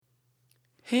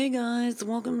Hey guys,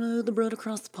 welcome to the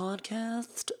BROtocross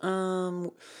podcast.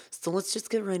 So let's just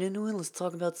get right into it. Let's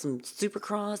talk about some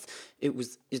Supercross.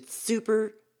 It's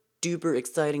super duper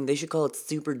exciting. They should call it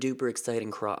super duper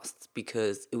exciting cross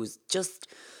because it was just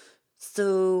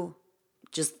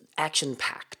action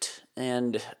packed.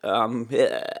 And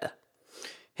yeah.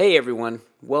 Hey everyone,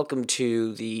 welcome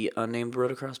to the Unnamed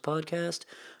BROtocross podcast.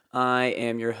 I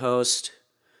am your host,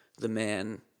 the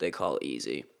man they call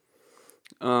Easy.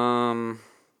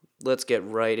 Let's get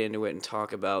right into it and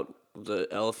talk about the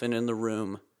elephant in the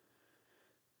room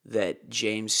that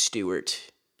James Stewart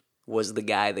was the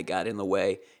guy that got in the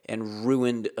way and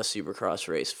ruined a Supercross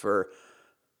race for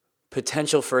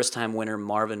potential first-time winner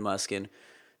Marvin Musquin.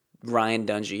 Ryan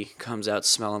Dungey comes out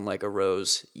smelling like a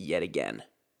rose yet again.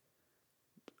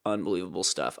 Unbelievable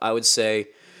stuff. I would say,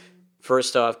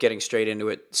 first off, getting straight into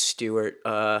it, Stewart,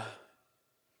 I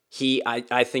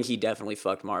think he definitely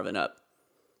fucked Marvin up.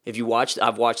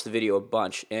 I've watched the video a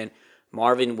bunch, and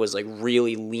Marvin was like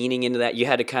really leaning into that. You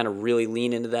had to kind of really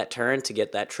lean into that turn to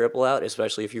get that triple out,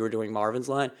 especially if you were doing Marvin's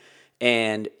line.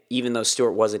 And even though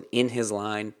Stewart wasn't in his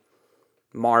line,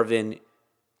 Marvin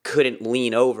couldn't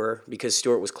lean over because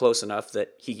Stewart was close enough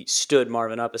that he stood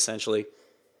Marvin up essentially.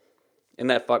 And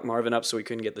that fucked Marvin up so he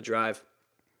couldn't get the drive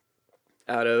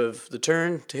out of the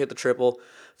turn to hit the triple.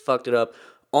 Fucked it up.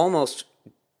 Almost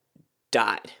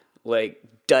died. Like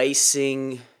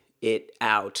dicing it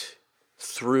out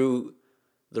through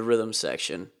the rhythm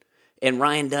section. And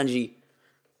Ryan Dungey,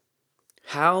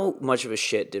 how much of a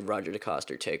shit did Roger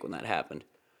DeCoster take when that happened?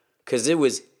 Because it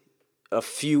was a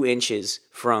few inches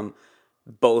from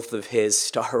both of his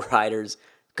star riders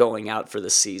going out for the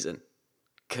season.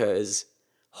 Because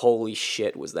holy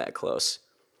shit was that close.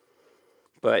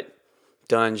 But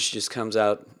Dunge just comes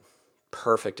out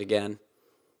perfect again.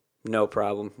 No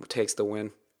problem. Takes the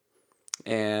win.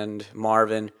 And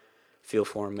Marvin, feel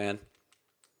for him, man.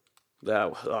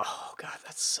 Oh God,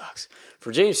 that sucks.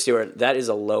 For James Stewart, that is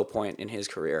a low point in his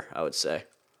career, I would say.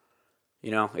 You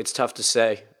know, it's tough to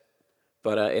say,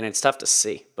 but and it's tough to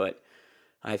see, but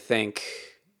I think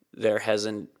there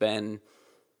hasn't been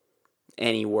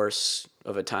any worse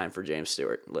of a time for James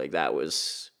Stewart. Like that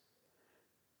was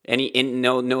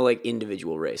no like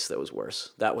individual race that was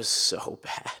worse. That was so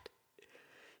bad.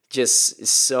 Just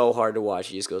so hard to watch.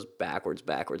 He just goes backwards,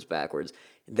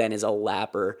 then is a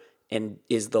lapper and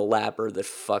is the lapper that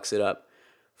fucks it up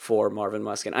for Marvin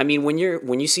Musquin. I mean, when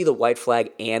you see the white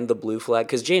flag and the blue flag,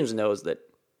 because James knows that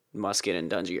Musquin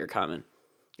and Dungey are coming.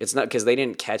 It's not because they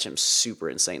didn't catch him super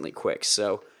insanely quick,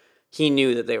 so he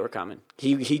knew that they were coming.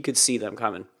 He could see them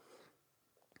coming,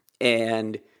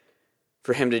 and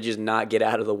for him to just not get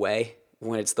out of the way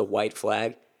when it's the white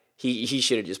flag. He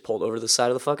should have just pulled over the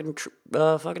side of the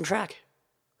fucking track.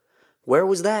 Where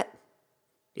was that?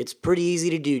 It's pretty easy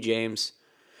to do, James.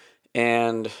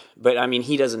 But I mean,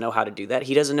 he doesn't know how to do that.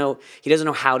 He doesn't know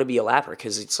how to be a lapper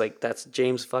because it's like that's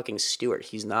James fucking Stewart.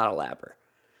 He's not a lapper.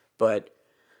 But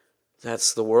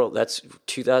that's the world. That's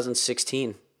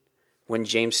 2016 when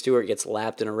James Stewart gets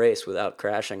lapped in a race without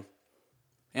crashing.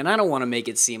 And I don't want to make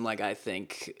it seem like I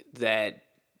think that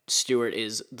Stewart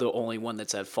is the only one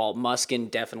that's at fault. Musquin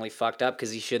definitely fucked up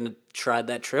because he shouldn't have tried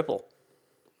that triple.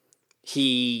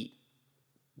 He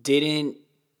didn't,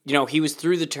 he was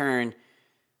through the turn,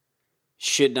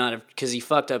 should not have, because he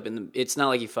fucked up it's not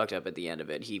like he fucked up at the end of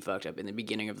it. He fucked up in the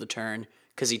beginning of the turn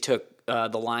because he took the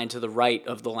line to the right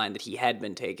of the line that he had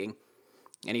been taking,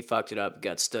 and he fucked it up,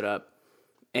 got stood up,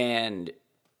 and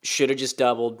should have just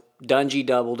doubled. Dungey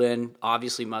doubled in.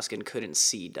 Obviously, Musquin couldn't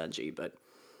see Dungey, but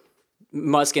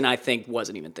Musquin, I think,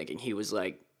 wasn't even thinking. He was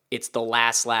like, it's the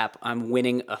last lap. I'm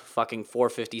winning a fucking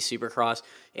 450 Supercross,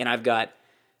 and I've got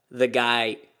the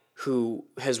guy who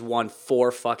has won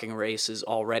 4 fucking races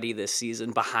already this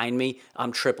season behind me.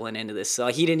 I'm tripling into this. So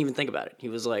he didn't even think about it. He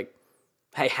was like,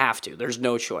 I have to. There's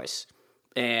no choice.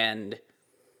 And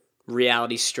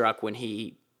reality struck when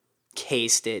he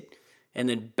cased it and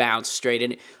then bounced straight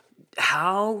in.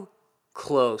 How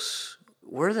close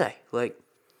were they? Like,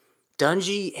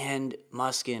 Dungey and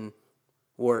Musquin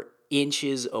were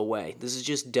inches away. This is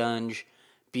just Dunge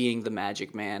being the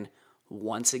magic man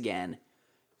once again.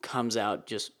 Comes out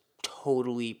just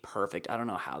totally perfect. I don't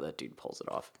know how that dude pulls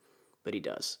it off, but he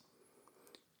does.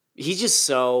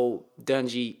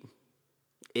 Dungey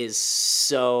is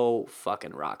so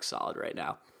fucking rock solid right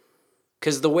now.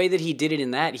 Because the way that he did it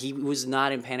in that, he was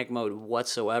not in panic mode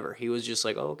whatsoever. He was just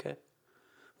like, oh, okay.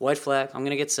 White flag, I'm going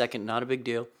to get second, not a big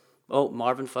deal. Oh,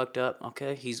 Marvin fucked up.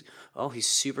 Okay, he's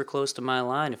super close to my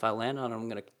line. If I land on him, I'm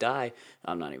going to die.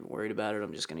 I'm not even worried about it.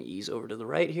 I'm just going to ease over to the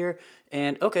right here.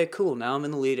 And, okay, cool. Now I'm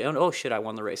in the lead. And, oh, shit, I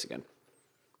won the race again.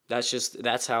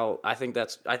 That's how, I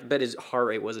bet his heart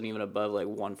rate wasn't even above like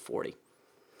 140.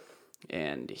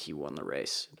 And he won the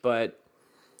race. But,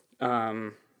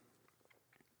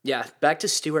 yeah, back to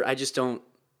Stewart, I just don't,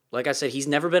 like I said, he's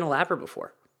never been a lapper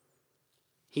before.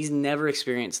 He's never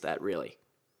experienced that, really.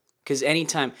 Because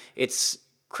anytime, it's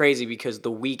crazy because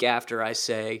the week after I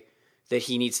say that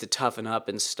he needs to toughen up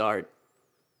and start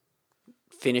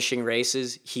finishing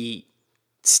races, he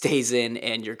stays in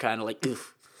and you're kind of like,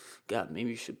 oof, God, maybe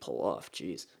you should pull off,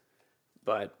 jeez.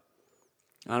 But,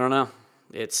 I don't know.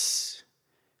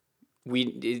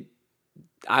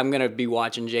 I'm going to be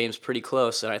watching James pretty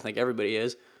close, and I think everybody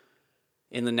is,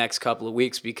 in the next couple of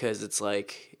weeks, because it's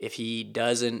like, if he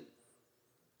doesn't,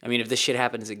 I mean, if this shit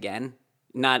happens again,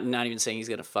 not even saying he's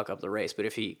going to fuck up the race, but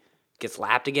if he gets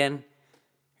lapped again,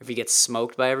 if he gets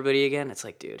smoked by everybody again, it's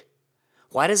like, dude,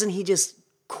 why doesn't he just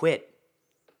quit?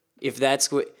 If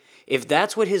that's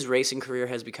what his racing career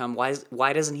has become,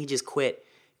 why doesn't he just quit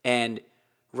and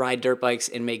ride dirt bikes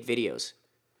and make videos?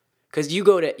 Because you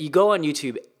go on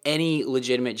YouTube, any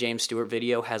legitimate James Stewart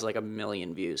video has like 1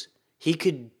 million views. He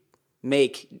could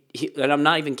and I'm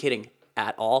not even kidding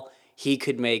at all, he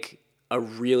could make a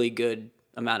really good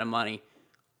amount of money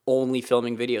only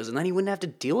filming videos, and then he wouldn't have to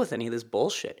deal with any of this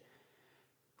bullshit,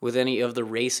 with any of the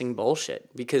racing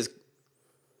bullshit, because,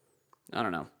 I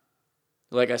don't know.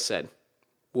 Like I said,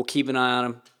 we'll keep an eye on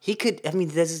him.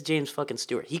 This is James fucking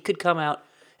Stewart. He could come out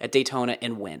at Daytona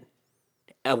and win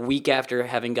a week after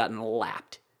having gotten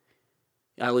lapped.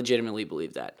 I legitimately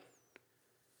believe that.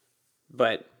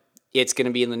 But it's going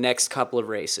to be in the next couple of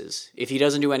races. If he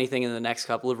doesn't do anything in the next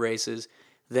couple of races,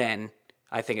 then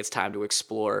I think it's time to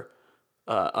explore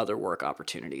other work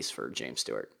opportunities for James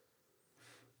Stewart.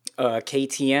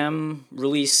 KTM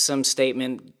released some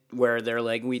statement where they're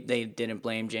like, they didn't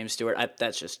blame James Stewart.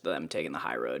 That's just them taking the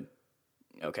high road.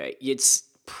 Okay, it's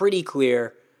pretty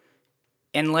clear.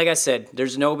 And like I said,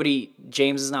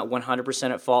 James is not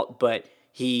 100% at fault, but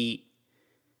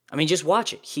just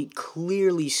watch it. He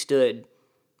clearly stood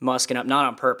musking up, not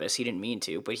on purpose, he didn't mean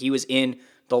to, but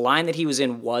the line that he was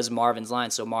in was Marvin's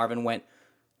line, so Marvin went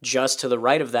just to the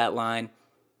right of that line,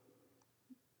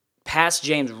 past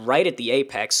James right at the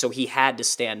apex, so he had to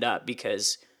stand up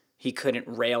because he couldn't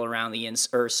rail around the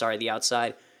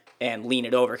outside and lean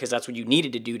it over, because that's what you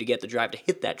needed to do to get the drive to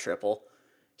hit that triple.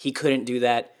 He couldn't do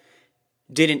that,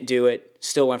 didn't do it,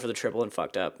 still went for the triple and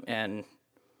fucked up, and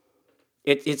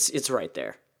it's right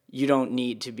there. You don't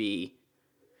need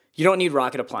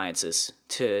rocket appliances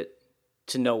to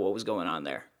know what was going on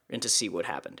there and to see what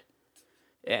happened.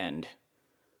 And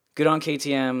good on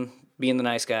KTM being the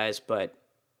nice guys, but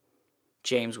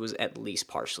James was at least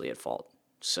partially at fault.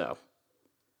 So,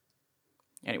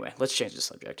 anyway, let's change the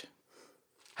subject.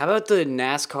 How about the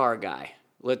NASCAR guy?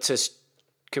 Let's just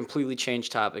completely change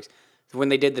topics. When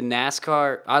they did the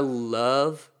NASCAR,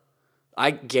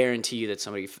 I guarantee you that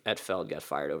somebody at Feld got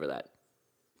fired over that.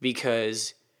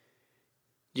 Because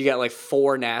you got like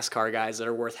 4 NASCAR guys that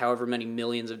are worth however many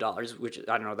millions of dollars, which,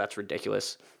 I don't know, that's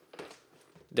ridiculous.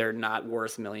 They're not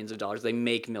worth millions of dollars. They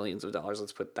make millions of dollars,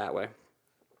 let's put it that way.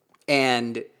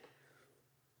 And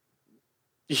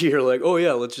you're like, oh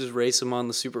yeah, let's just race them on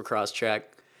the Supercross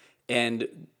track. And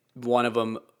one of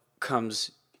them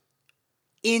comes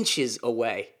inches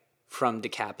away from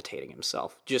decapitating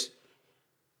himself. Just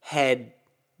head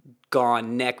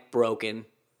gone, neck broken.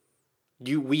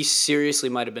 We seriously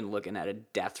might have been looking at a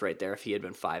death right there if he had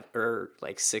been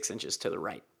 6 inches to the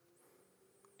right.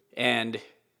 And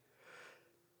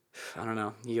I don't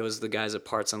know. He owes the guys at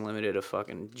Parts Unlimited a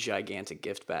fucking gigantic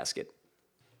gift basket.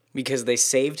 Because they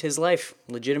saved his life.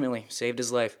 Legitimately saved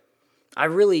his life.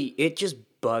 It just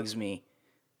bugs me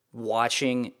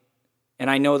watching,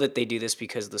 and I know that they do this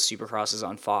because the Supercross is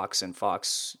on Fox and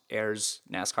Fox airs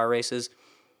NASCAR races.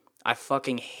 I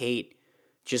fucking hate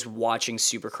just watching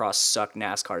Supercross suck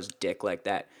NASCAR's dick like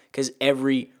that. Because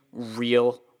every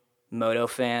real moto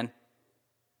fan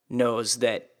knows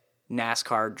that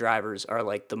NASCAR drivers are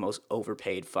like the most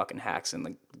overpaid fucking hacks in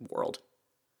the world.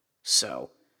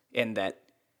 So, and that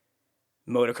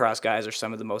motocross guys are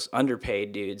some of the most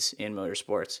underpaid dudes in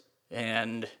motorsports.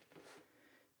 And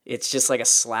it's just like a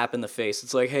slap in the face.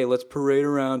 It's like, hey, let's parade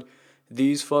around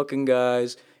these fucking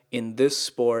guys in this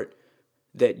sport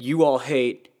that you all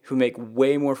hate, who make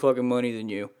way more fucking money than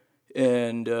you.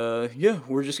 And,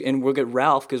 we'll get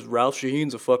Ralph, because Ralph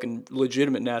Shaheen's a fucking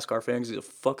legitimate NASCAR fan, because he's a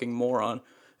fucking moron.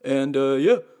 And,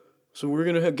 so we're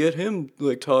gonna get him,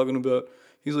 he's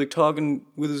talking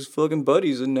with his fucking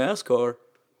buddies in NASCAR.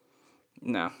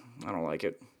 No, I don't like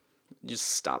it. Just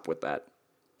stop with that.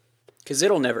 Because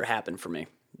it'll never happen for me.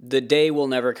 The day will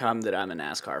never come that I'm a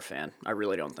NASCAR fan. I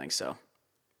really don't think so.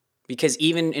 Because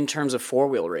even in terms of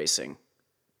four-wheel racing,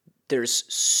 there's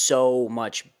so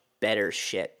much better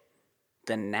shit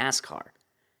than NASCAR.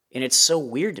 And it's so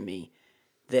weird to me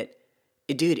that,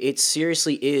 dude, it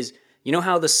seriously is. You know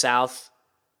how the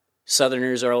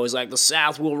Southerners are always like, the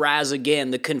South will rise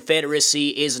again. The Confederacy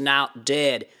is not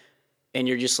dead. And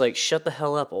you're just like, shut the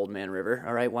hell up, old man River.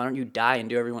 All right, why don't you die and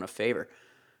do everyone a favor?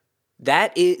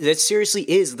 That seriously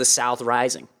is the South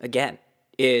rising again,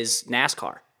 is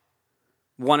NASCAR.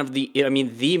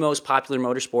 The most popular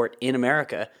motorsport in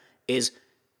America is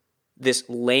this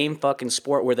lame fucking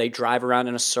sport where they drive around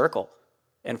in a circle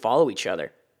and follow each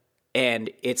other. And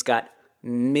it's got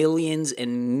millions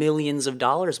and millions of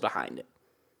dollars behind it.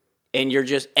 And you're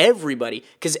just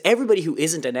because everybody who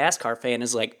isn't a NASCAR fan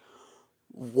is like,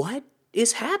 what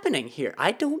is happening here?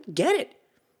 I don't get it.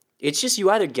 It's just you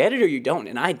either get it or you don't,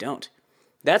 and I don't.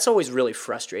 That's always really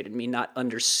frustrated me, not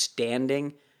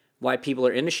understanding why people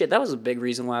are into shit. That was a big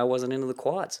reason why I wasn't into the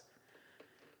quads.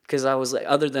 Because I was like,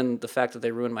 other than the fact that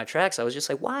they ruined my tracks, I was just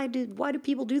like, why do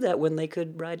people do that when they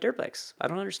could ride dirt bikes? I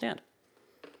don't understand.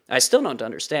 I still don't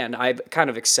understand. I've kind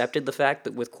of accepted the fact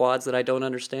that with quads that I don't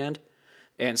understand.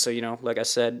 And so, like I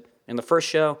said in the first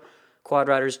show, quad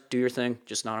riders, do your thing,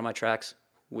 just not on my tracks.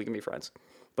 We can be friends.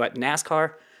 But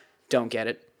NASCAR, don't get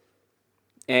it.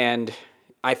 And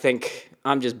I think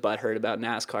I'm just butthurt about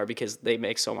NASCAR because they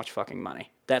make so much fucking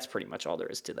money. That's pretty much all there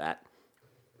is to that.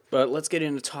 But let's get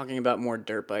into talking about more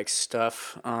dirt bike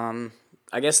stuff. I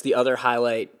guess the other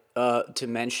highlight to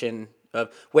mention I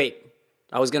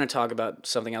was going to talk about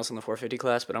something else in the 450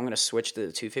 class, but I'm going to switch to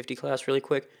the 250 class really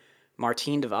quick.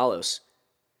 Martin Davalos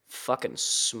fucking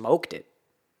smoked it.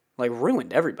 Like,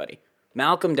 ruined everybody.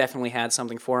 Malcolm definitely had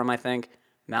something for him, I think.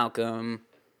 Malcolm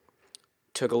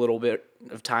took a little bit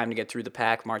of time to get through the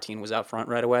pack. Martin was out front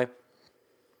right away.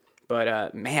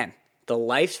 But, man, the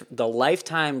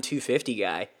lifetime 250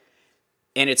 guy,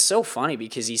 and it's so funny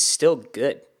because he's still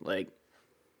good. Like,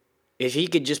 if he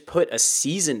could just put a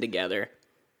season together,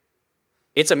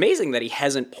 it's amazing that he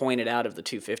hasn't pointed out of the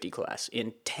 250 class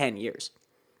in 10 years.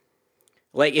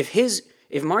 Like,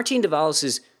 if Martin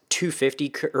Davalos' 250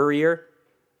 career,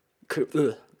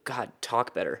 God,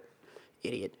 talk better,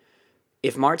 idiot.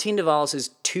 If Martin Davalos'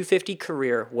 250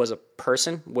 career was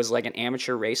like an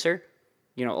amateur racer,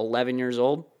 11 years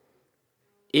old,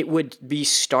 it would be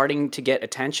starting to get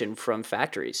attention from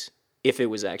factories if it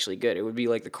was actually good. It would be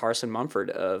like the Carson Mumford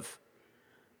of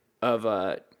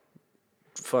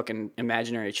fucking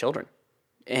imaginary children.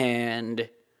 And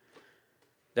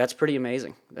that's pretty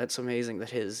amazing. That's amazing that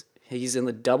he's in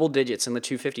the double digits in the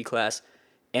 250 class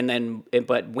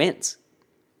but wins.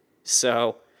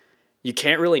 So you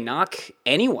can't really knock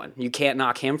anyone. You can't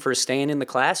knock him for staying in the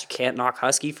class. You can't knock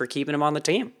Husky for keeping him on the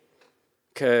team.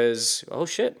 Because, oh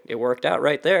shit, it worked out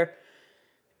right there.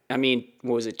 I mean,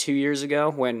 what was it, 2 years ago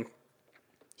when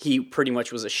he pretty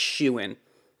much was a shoo-in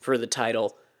for the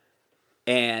title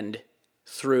and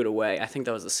threw it away. I think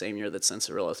that was the same year that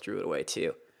Cianciarulo threw it away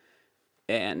too.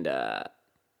 And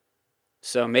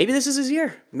so maybe this is his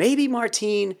year. Maybe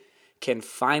Martin can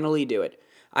finally do it.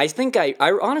 I think I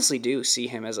honestly do see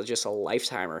him as just a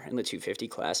lifetimer in the 250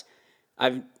 class.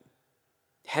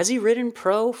 Has he ridden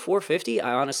Pro 450?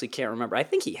 I honestly can't remember. I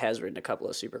think he has ridden a couple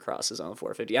of Supercrosses on the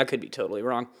 450. I could be totally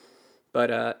wrong.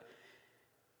 But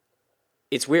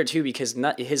it's weird, too, because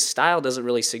his style doesn't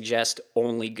really suggest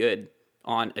only good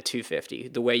on a 250,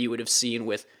 the way you would have seen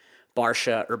with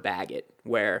Barsha or Baggett,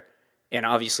 and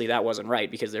obviously that wasn't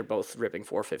right because they're both ripping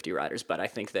 450 riders, but I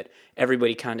think that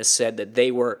everybody kind of said that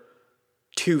they were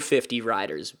 250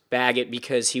 riders. Baggett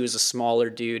because he was a smaller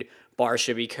dude,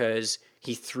 Barsha because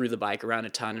he threw the bike around a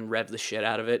ton and revved the shit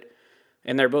out of it.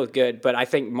 And they're both good, but I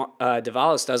think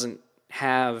Davalos doesn't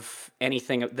have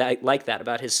anything like that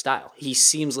about his style. He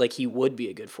seems like he would be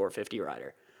a good 450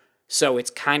 rider. So it's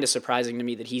kind of surprising to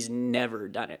me that he's never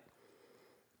done it.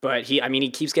 But he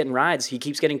keeps getting rides. He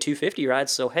keeps getting 250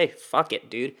 rides, so hey, fuck it,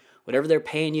 dude. Whatever they're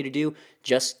paying you to do,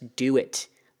 just do it.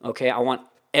 Okay? I want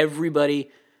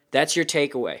everybody, that's your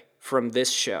takeaway from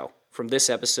this show, from this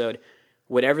episode.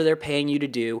 Whatever they're paying you to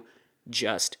do,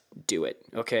 just do it,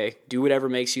 okay? Do whatever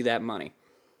makes you that money.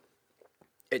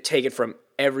 Take it from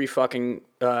every fucking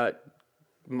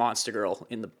monster girl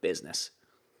in the business.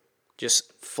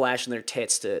 Just flashing their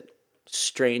tits to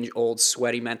strange old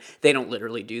sweaty men. They don't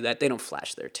literally do that. They don't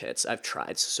flash their tits. I've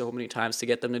tried so many times to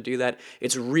get them to do that.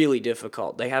 It's really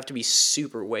difficult. They have to be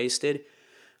super wasted.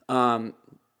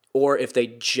 Or if they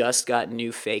just got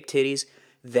new fake titties,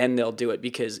 then they'll do it,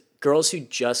 because girls who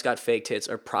just got fake tits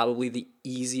are probably the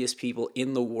easiest people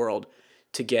in the world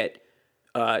to get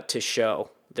to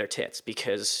show their tits,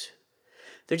 because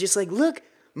they're just like, look,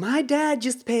 my dad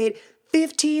just paid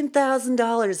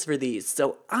 $15,000 for these.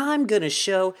 So I'm going to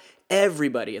show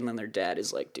everybody. And then their dad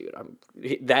is like, dude,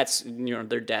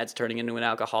 their dad's turning into an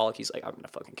alcoholic. He's like, I'm going to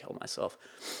fucking kill myself.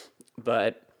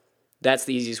 But that's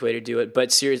the easiest way to do it.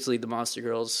 But seriously, the Monster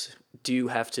Girls do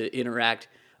have to interact.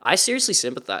 I seriously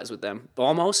sympathize with them.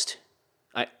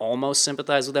 I almost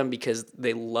sympathize with them because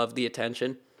they love the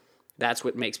attention. That's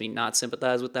what makes me not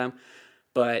sympathize with them.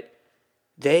 But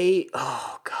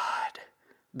oh God,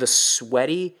 the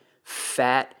sweaty,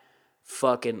 fat,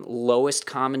 fucking lowest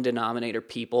common denominator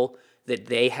people that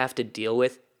they have to deal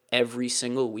with every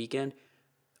single weekend,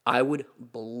 I would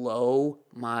blow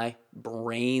my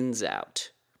brains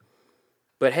out.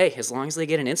 But hey, as long as they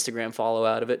get an Instagram follow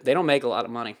out of it, they don't make a lot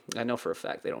of money. I know for a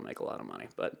fact they don't make a lot of money,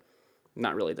 but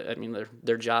not really. I mean,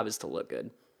 their job is to look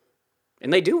good.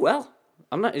 And they do well.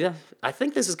 I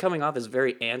think this is coming off as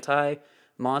very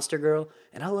anti-Monster Girl,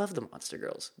 and I love the Monster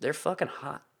Girls. They're fucking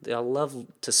hot. I love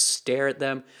to stare at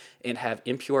them and have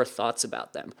impure thoughts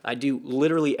about them. I do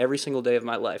literally every single day of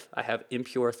my life. I have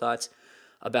impure thoughts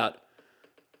about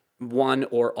one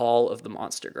or all of the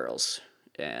Monster Girls.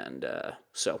 And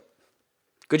so,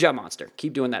 good job, Monster.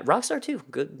 Keep doing that. Rockstar, too.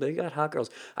 Good. They got hot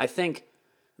girls. I think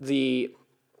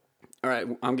all right,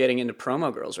 I'm getting into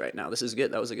promo girls right now. This is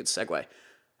good. That was a good segue.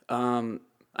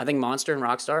 I think Monster and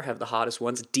Rockstar have the hottest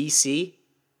ones. DC,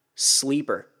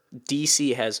 sleeper.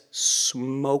 DC has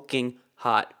smoking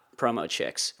hot promo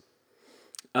chicks.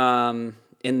 And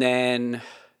then,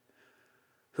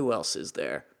 who else is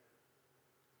there?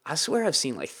 I swear I've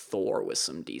seen like Thor with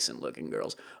some decent looking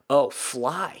girls. Oh,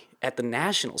 Fly. At the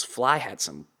Nationals, Fly had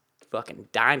some fucking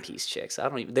dime piece chicks.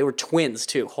 They were twins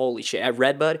too. Holy shit. At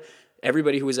Redbud,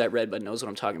 everybody who was at Redbud knows what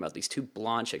I'm talking about. These two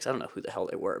blonde chicks. I don't know who the hell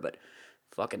they were, but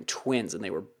fucking twins. And they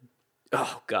were,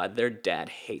 oh God, their dad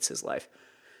hates his life.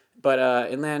 But,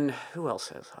 and then who else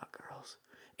has hot girls?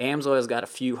 Amsoil's got a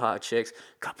few hot chicks.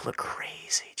 Couple of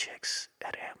crazy chicks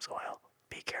at Amsoil.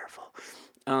 Be careful.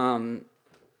 And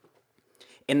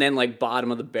then like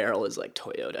bottom of the barrel is like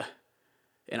Toyota.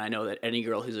 And I know that any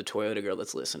girl who's a Toyota girl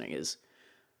that's listening is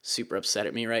super upset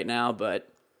at me right now,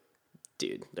 but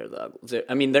dude,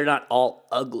 they're not all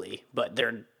ugly, but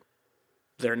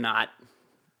they're not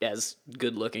as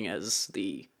good looking as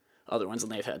the other ones,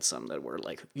 and they've had some that were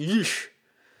like, yeesh.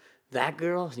 That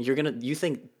girl, you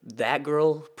think that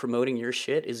girl promoting your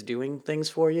shit is doing things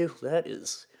for you? Let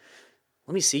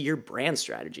me see your brand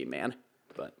strategy, man.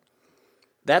 But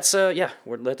that's,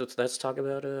 let's talk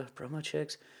about promo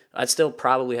chicks. I'd still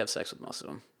probably have sex with most of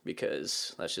them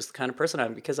because that's just the kind of person I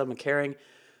am, because I'm a caring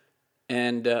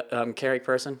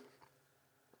person.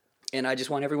 And I just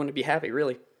want everyone to be happy,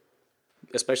 really.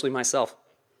 Especially myself.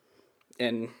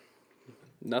 And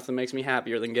nothing makes me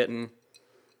happier than getting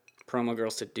promo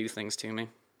girls to do things to me.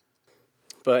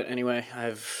 But anyway,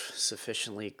 I've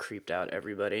sufficiently creeped out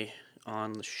everybody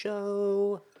on the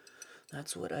show.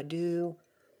 That's what I do.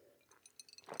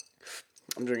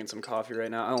 I'm drinking some coffee right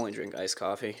now. I only drink iced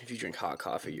coffee. If you drink hot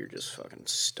coffee, you're just fucking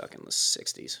stuck in the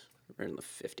 60s or in the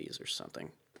 50s or something.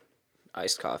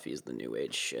 Iced coffee is the new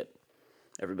age shit.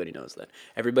 Everybody knows that.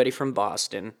 Everybody from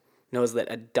Boston knows that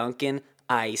a Dunkin'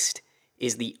 iced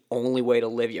is the only way to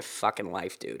live your fucking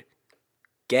life, dude.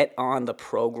 Get on the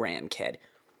program, kid.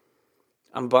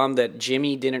 I'm bummed that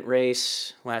Jimmy didn't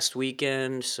race last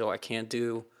weekend, so I can't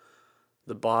do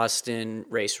the Boston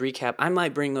race recap. I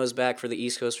might bring those back for the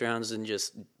East Coast rounds and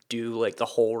just do like the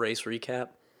whole race recap.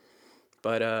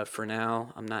 But for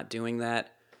now, I'm not doing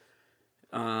that.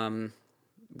 What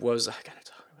was I gonna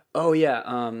talk about? Oh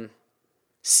yeah,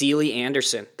 Seeley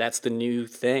Anderson. That's the new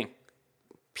thing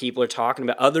people are talking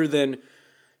about. Other than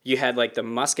you had like the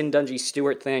Muskin Dungey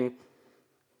Stewart thing,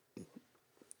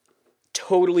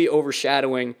 totally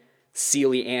overshadowing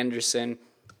Seeley Anderson.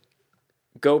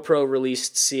 GoPro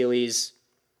released Seeley's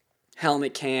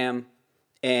helmet cam,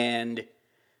 and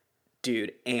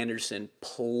dude, Anderson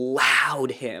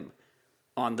plowed him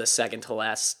on the second to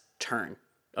last turn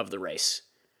of the race.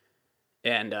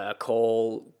 And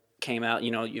Cole came out,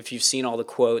 if you've seen all the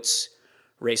quotes,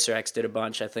 Racer X did a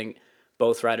bunch. I think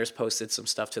both riders posted some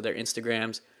stuff to their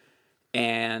Instagrams.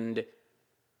 And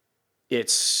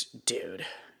dude,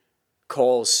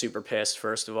 Cole's super pissed,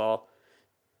 first of all.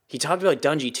 He talked about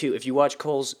Dungey, too. If you watch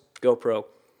Cole's GoPro,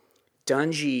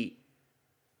 Dungey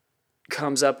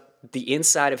comes up the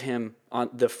inside of him on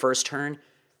the first turn,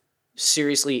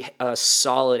 seriously a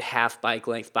solid half bike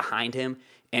length behind him,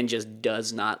 and just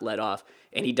does not let off.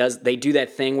 And they do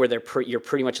that thing where you're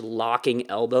pretty much locking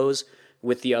elbows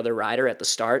with the other rider at the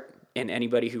start, and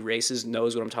anybody who races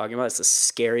knows what I'm talking about. It's the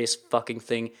scariest fucking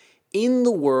thing in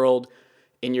the world,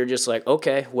 and you're just like,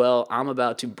 okay, well, I'm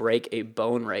about to break a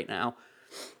bone right now.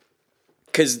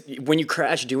 Because when you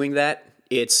crash doing that,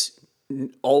 it's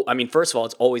first of all,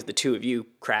 it's always the two of you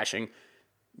crashing.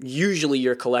 Usually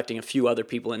you're collecting a few other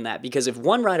people in that, because if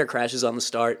one rider crashes on the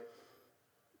start,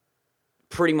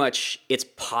 pretty much it's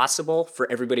possible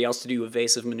for everybody else to do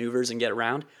evasive maneuvers and get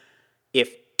around.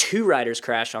 If two riders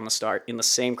crash on the start in the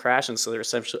same crash, and so they're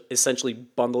essentially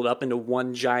bundled up into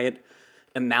one giant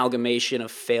amalgamation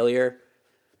of failure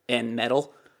and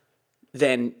metal,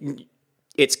 then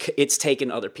it's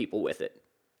taken other people with it.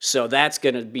 So that's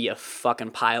going to be a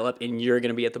fucking pileup, and you're going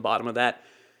to be at the bottom of that.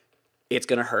 It's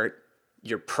going to hurt.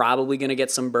 You're probably going to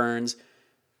get some burns,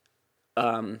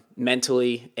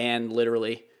 mentally and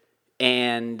literally,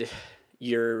 and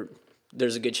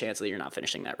there's a good chance that you're not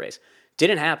finishing that race.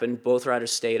 Didn't happen. Both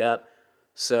riders stayed up,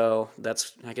 so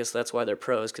I guess that's why they're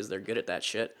pros, because they're good at that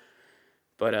shit.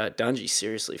 But Dungey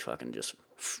seriously fucking just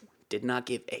did not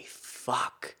give a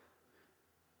fuck.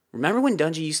 Remember when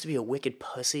Dungey used to be a wicked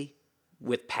pussy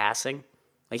with passing?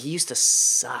 Like, he used to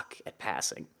suck at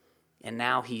passing, and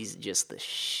now he's just the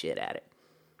shit at it.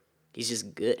 He's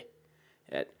just good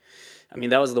at.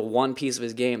 That was the one piece of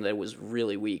his game that was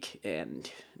really weak, and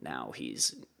now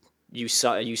you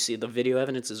see the video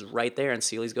evidence is right there on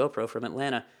Seeley's GoPro from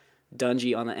Atlanta.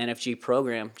 Dungey on the NFG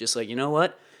program, just like, you know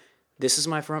what? This is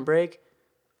my front brake.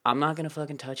 I'm not going to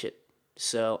fucking touch it.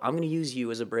 So I'm going to use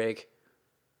you as a brake.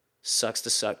 Sucks to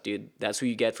suck, dude. That's what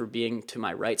you get for being to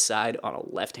my right side on a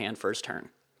left-hand first turn.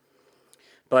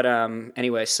 But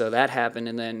anyway, so that happened,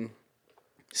 and then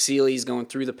Seeley's going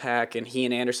through the pack, and he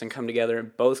and Anderson come together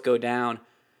and both go down,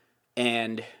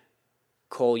 and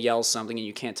Cole yells something, and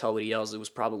you can't tell what he yells. It was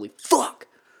probably "fuck"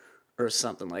 or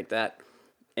something like that.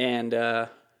 And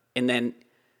then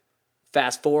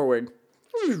fast forward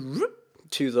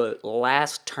to the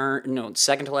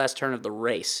second to last turn of the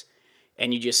race,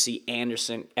 and you just see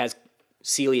Anderson, as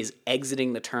Seeley is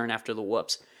exiting the turn after the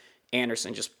whoops,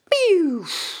 Anderson just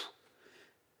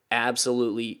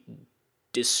absolutely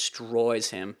destroys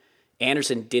him.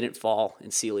 Anderson didn't fall,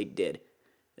 and Seeley did.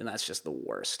 And that's just the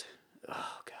worst.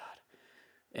 Oh, God.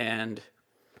 And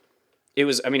it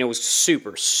was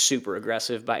super, super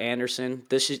aggressive by Anderson.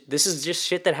 This is just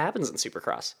shit that happens in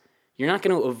Supercross. You're not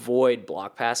going to avoid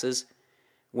block passes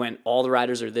when all the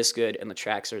riders are this good and the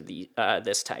tracks are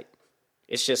this tight.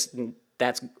 It's just,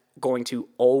 that's going to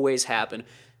always happen.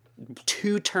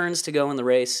 2 turns to go in the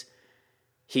race,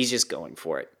 he's just going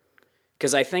for it.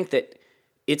 Because I think that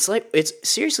it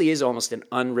seriously is almost an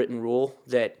unwritten rule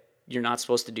that you're not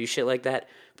supposed to do shit like that.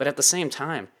 But at the same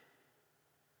time,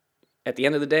 at the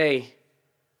end of the day,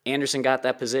 Anderson got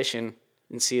that position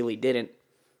and Seeley didn't.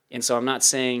 And so I'm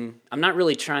not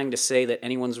really trying to say that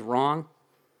anyone's wrong.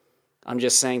 I'm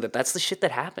just saying that that's the shit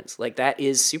that happens. Like, that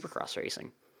is Supercross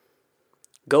racing.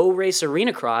 Go race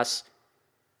arena cross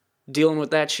dealing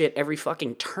with that shit every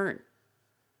fucking turn.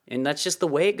 And that's just the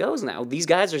way it goes now. These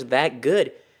guys are that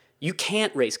good. You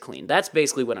can't race clean. That's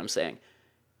basically what I'm saying.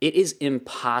 It is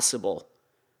impossible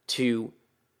to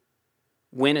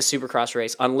win a Supercross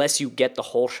race unless you get the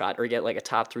whole shot or get like a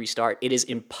top 3 start. It is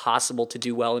impossible to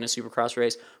do well in a Supercross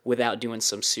race without doing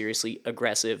some seriously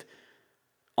aggressive,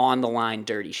 on-the-line,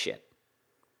 dirty shit.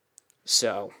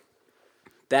 So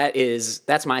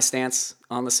that's my stance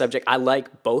on the subject. I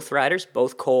like both riders,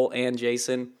 both Cole and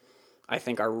Jason. I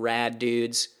think are rad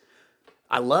dudes.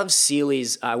 I love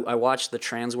Seeley's. I watched the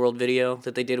Transworld video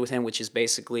that they did with him, which is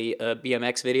basically a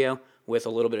BMX video with a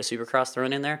little bit of Supercross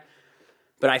thrown in there.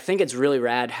 But I think it's really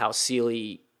rad how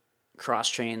Seeley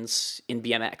cross-trains in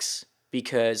BMX,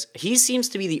 because he seems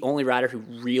to be the only rider who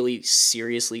really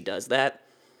seriously does that,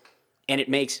 and it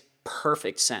makes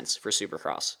perfect sense for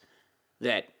Supercross.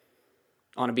 That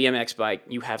on a BMX bike,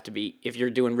 you have to be, if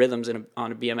you're doing rhythms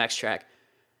on a BMX track,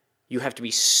 you have to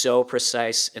be so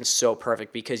precise and so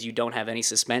perfect because you don't have any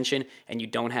suspension and you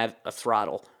don't have a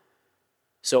throttle.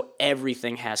 So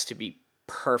everything has to be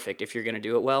perfect if you're going to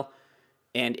do it well.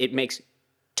 And it makes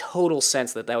total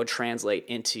sense that would translate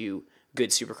into good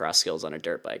Supercross skills on a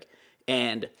dirt bike.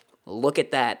 And look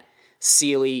at that.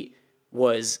 Seeley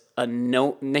was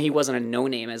he wasn't a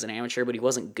no-name as an amateur, but he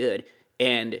wasn't good.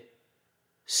 And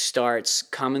starts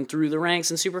coming through the ranks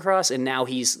in Supercross, and now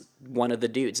he's one of the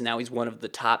dudes. Now he's one of the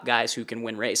top guys who can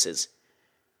win races.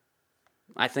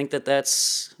 I think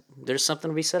there's something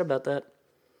to be said about that.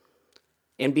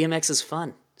 And BMX is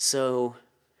fun. So,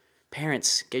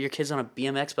 parents, get your kids on a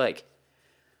BMX bike.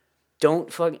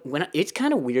 It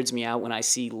kind of weirds me out when I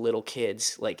see little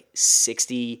kids, like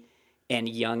 60 and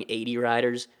young 80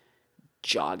 riders,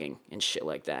 jogging and shit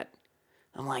like that.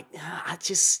 I'm like,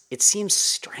 it seems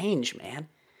strange, man.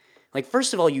 Like,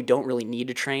 first of all, you don't really need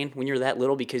to train when you're that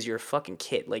little because you're a fucking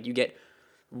kid. Like, you get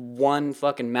one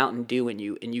fucking Mountain Dew in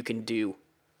you and you can do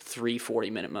 3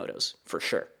 40-minute motos for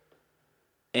sure.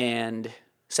 And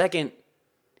second,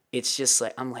 it's just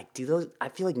like, I'm like, I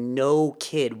feel like no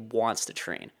kid wants to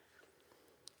train.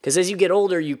 Because as you get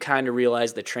older, you kind of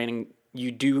realize that training,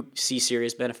 you do see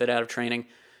serious benefit out of training.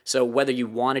 So whether you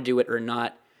want to do it or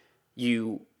not,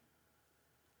 you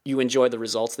enjoy the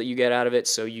results that you get out of it.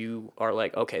 So you are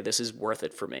like, okay, this is worth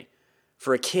it for me.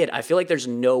 For a kid, I feel like there's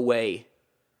no way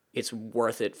it's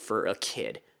worth it for a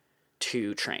kid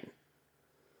to train.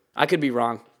 I could be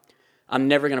wrong. I'm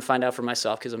never going to find out for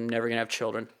myself because I'm never going to have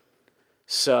children.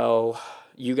 So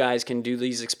you guys can do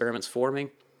these experiments for me.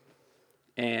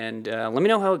 And let me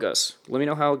know how it goes. Let me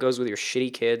know how it goes with your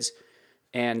shitty kids.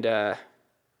 And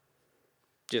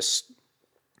just,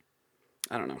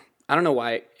 I don't know. I don't know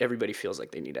why everybody feels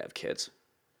like they need to have kids.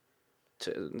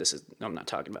 I'm not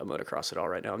talking about motocross at all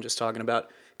right now. I'm just talking about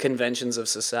conventions of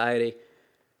society.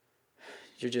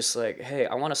 You're just like, hey,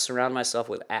 I want to surround myself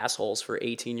with assholes for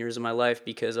 18 years of my life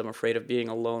because I'm afraid of being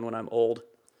alone when I'm old.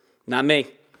 Not me.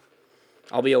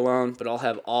 I'll be alone, but I'll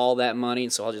have all that money,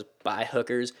 so I'll just buy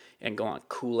hookers and go on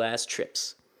cool-ass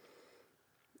trips.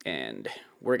 And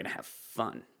we're going to have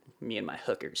fun, me and my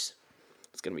hookers.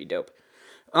 It's going to be dope.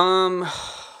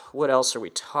 What else are we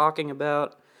talking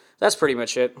about? That's pretty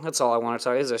much it. That's all I want to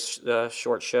talk. It's a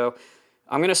short show.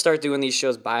 I'm going to start doing these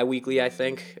shows bi-weekly, I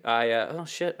think. Oh,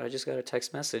 shit, I just got a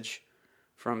text message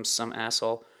from some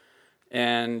asshole.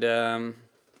 And,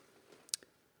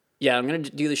 yeah, I'm going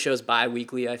to do the shows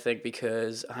bi-weekly, I think,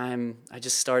 because I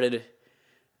just started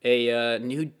a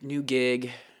new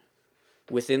gig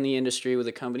within the industry with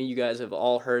a company you guys have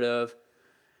all heard of,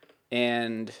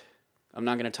 and I'm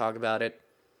not going to talk about it,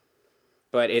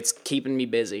 but it's keeping me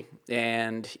busy.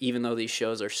 And even though these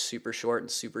shows are super short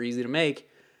and super easy to make,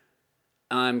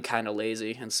 I'm kind of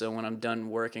lazy, and so when I'm done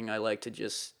working, I like to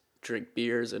just drink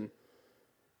beers and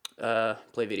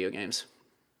play video games,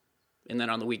 and then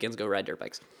on the weekends go ride dirt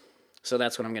bikes. So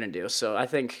that's what I'm going to do. So I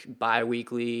think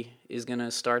bi-weekly is going to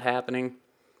start happening.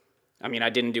 I mean, I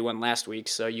didn't do one last week,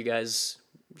 so you guys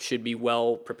should be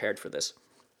well prepared for this.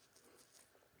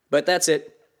 But that's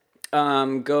it.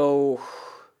 Go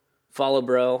follow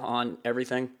Bro on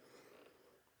everything.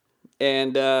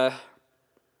 And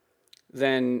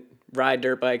then ride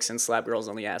dirt bikes and slap girls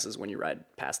on the asses when you ride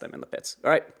past them in the pits. All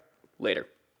right, later.